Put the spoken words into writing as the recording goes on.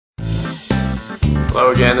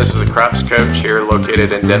Hello again, this is the Craps Coach here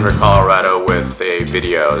located in Denver, Colorado with a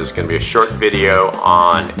video. This is going to be a short video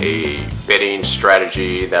on a betting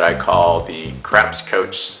strategy that I call the Craps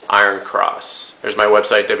Coach Iron Cross. There's my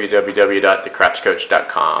website,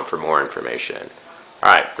 www.thecrapscoach.com, for more information.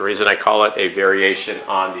 Alright, the reason I call it a variation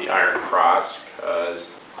on the Iron Cross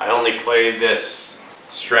because I only play this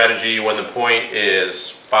strategy when the point is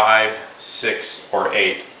 5, 6, or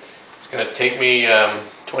 8. It's going to take me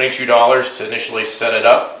 $22 to initially set it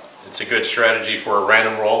up. It's a good strategy for a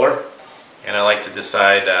random roller, and I like to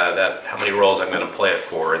decide how many rolls I'm going to play it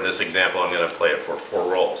for. In this example, I'm going to play it for 4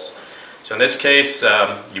 rolls. So in this case,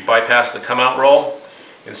 you bypass the come out roll.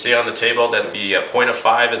 You can see on the table that the point of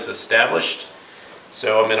 5 is established.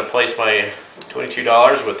 So I'm going to place my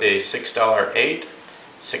 $22 with a $6 8,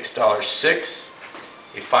 $6 6,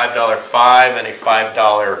 a $5 5, and a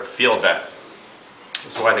 $5 field bet.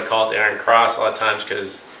 That's why they call it the Iron Cross a lot of times,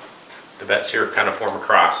 because the bets here kind of form a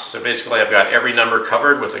cross. So basically I've got every number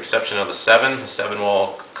covered with the exception of the 7. The 7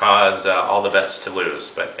 will cause all the bets to lose,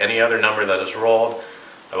 but any other number that is rolled,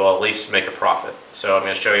 I will at least make a profit. So I'm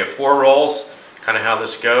going to show you 4 rolls, kind of how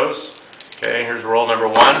this goes. Okay, here's roll number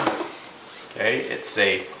 1. Okay, it's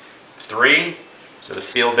a 3, so the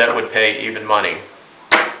field bet would pay even money.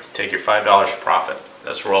 Take your $5 profit.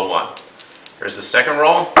 That's roll 1. Here's the second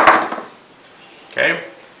roll. Okay,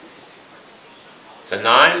 it's a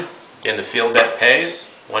 9. Again, the field bet pays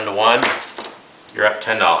 1 to 1. You're up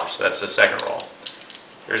 $10. So that's the second roll.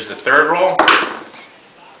 Here's the third roll.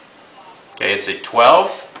 Okay, it's a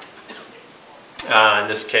 12. In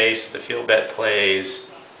this case, the field bet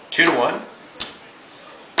plays 2 to 1.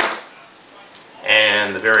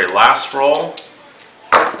 And the very last roll,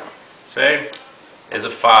 say, is a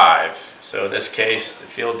 5. So in this case, the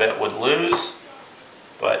field bet would lose,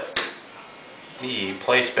 but the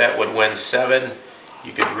place bet would win 7.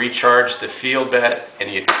 You could recharge the field bet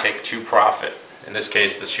and you'd take 2 profit. In this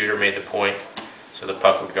case, the shooter made the point, so the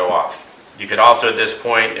puck would go off. You could also at this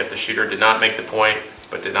point, if the shooter did not make the point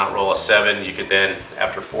but did not roll a 7, you could then,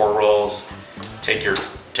 after 4 rolls, take your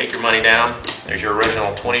money down. There's your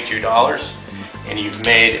original $22, and you've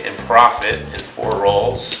made a profit in 4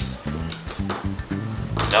 rolls.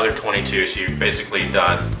 Another 22, so you've basically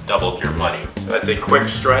doubled your money. So that's a quick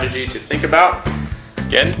strategy to think about.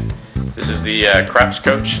 Again, this is the Craps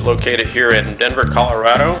Coach located here in Denver,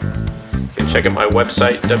 Colorado. You can check out my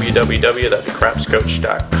website,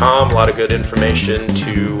 www.thecrapscoach.com. A lot of good information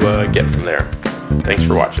to get from there. Thanks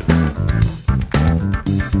for watching.